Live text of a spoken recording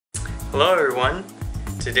Hello everyone!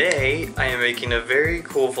 Today I am making a very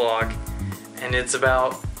cool vlog, and it's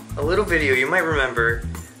about a little video you might remember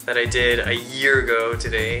that I did a year ago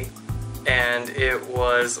today, and it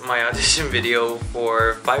was my audition video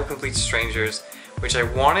for 5 Complete Strangers, which I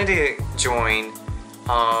wanted to join.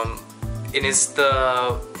 It is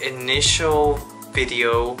the initial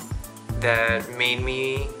video that made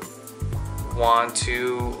me want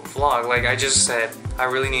to vlog. Like I just said, I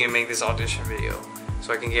really need to make this audition video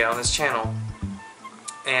so I can get on this channel.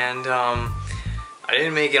 And I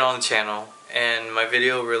didn't make it on the channel, and my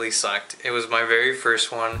video really sucked. It was my very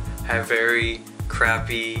first one. I had very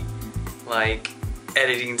crappy like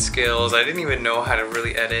editing skills. I didn't even know how to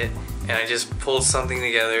really edit, and I just pulled something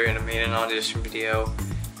together and I made an audition video.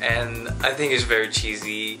 And I think it's very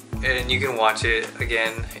cheesy, and you can watch it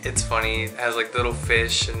again. It's funny. It has like little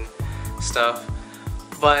fish and stuff.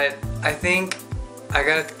 But I think I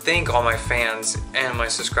gotta thank all my fans and my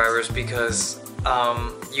subscribers, because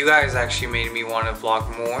you guys actually made me want to vlog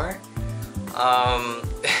more.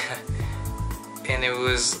 And it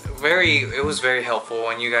was very helpful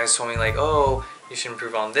when you guys told me like, oh, you should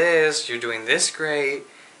improve on this, you're doing this great.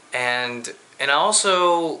 And I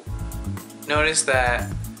also noticed that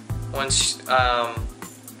once I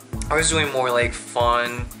was doing more like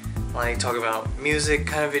fun, like talking about music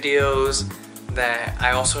kind of videos, that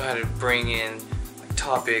I also had to bring in like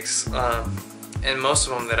topics, and most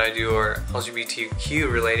of them that I do are LGBTQ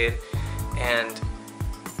related. And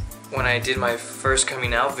when I did my first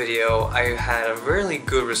coming out video, I had a really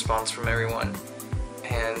good response from everyone,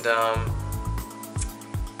 and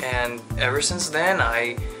ever since then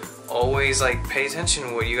I always like pay attention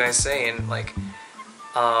to what you guys say, and like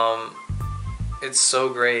it's so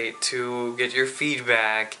great to get your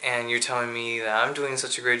feedback, and you're telling me that I'm doing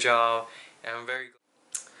such a great job, and I'm very glad.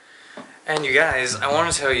 And you guys, I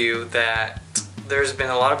want to tell you that there's been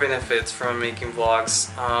a lot of benefits from making vlogs.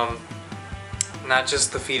 Not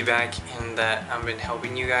just the feedback in that I've been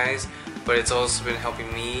helping you guys, but it's also been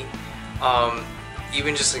helping me.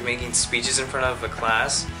 Even just like making speeches in front of a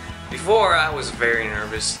class. Before, I was very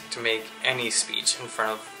nervous to make any speech in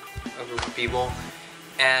front of a group of people.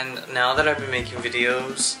 And now that I've been making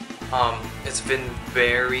videos, it's been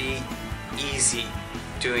very easy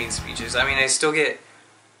doing speeches. I mean, I still get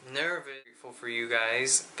nervous. Grateful for you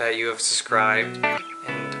guys that you have subscribed,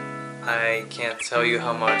 and I can't tell you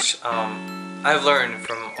how much I've learned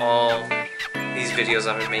from all these videos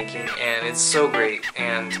I've been making, and it's so great,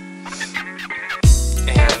 and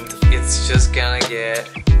it's just gonna get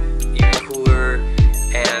even cooler.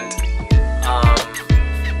 And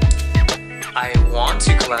I want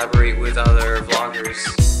to collaborate with other vloggers,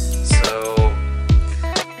 so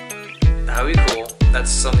that would be cool. That's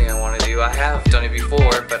something I want to do. I have done it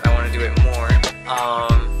before, but I want to do it more.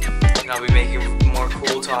 And I'll be making more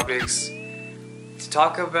cool topics to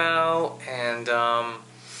talk about, and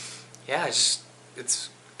yeah, it's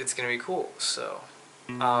gonna be cool. So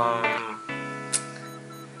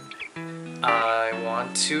I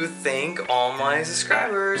want to thank all my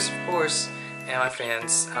subscribers, of course, and my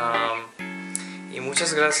fans. Y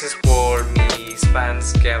muchas gracias por mis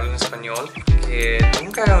fans que hablan español, que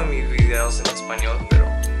nunca hago mis videos en español,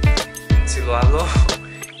 pero si lo hablo.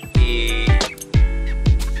 Y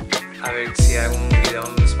a ver si hago un video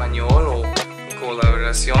en español o en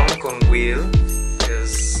colaboración con Will,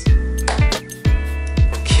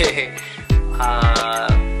 porque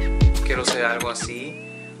quiero hacer algo así.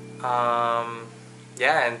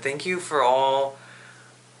 Yeah, and thank you for all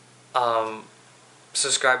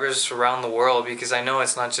subscribers around the world, because I know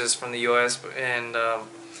it's not just from the US, and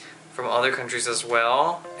from other countries as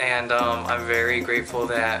well. And I'm very grateful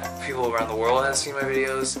that people around the world have seen my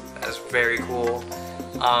videos. That's very cool.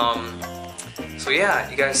 So yeah,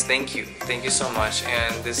 you guys, thank you so much,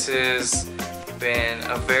 and this has been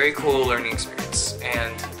a very cool learning experience,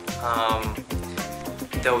 and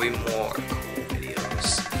there will be more cool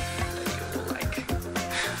videos that you will like.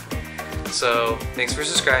 So thanks for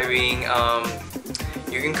subscribing.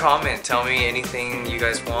 You can comment, tell me anything you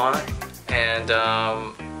guys want, and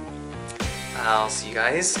I'll see you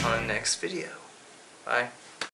guys on the next video. Bye.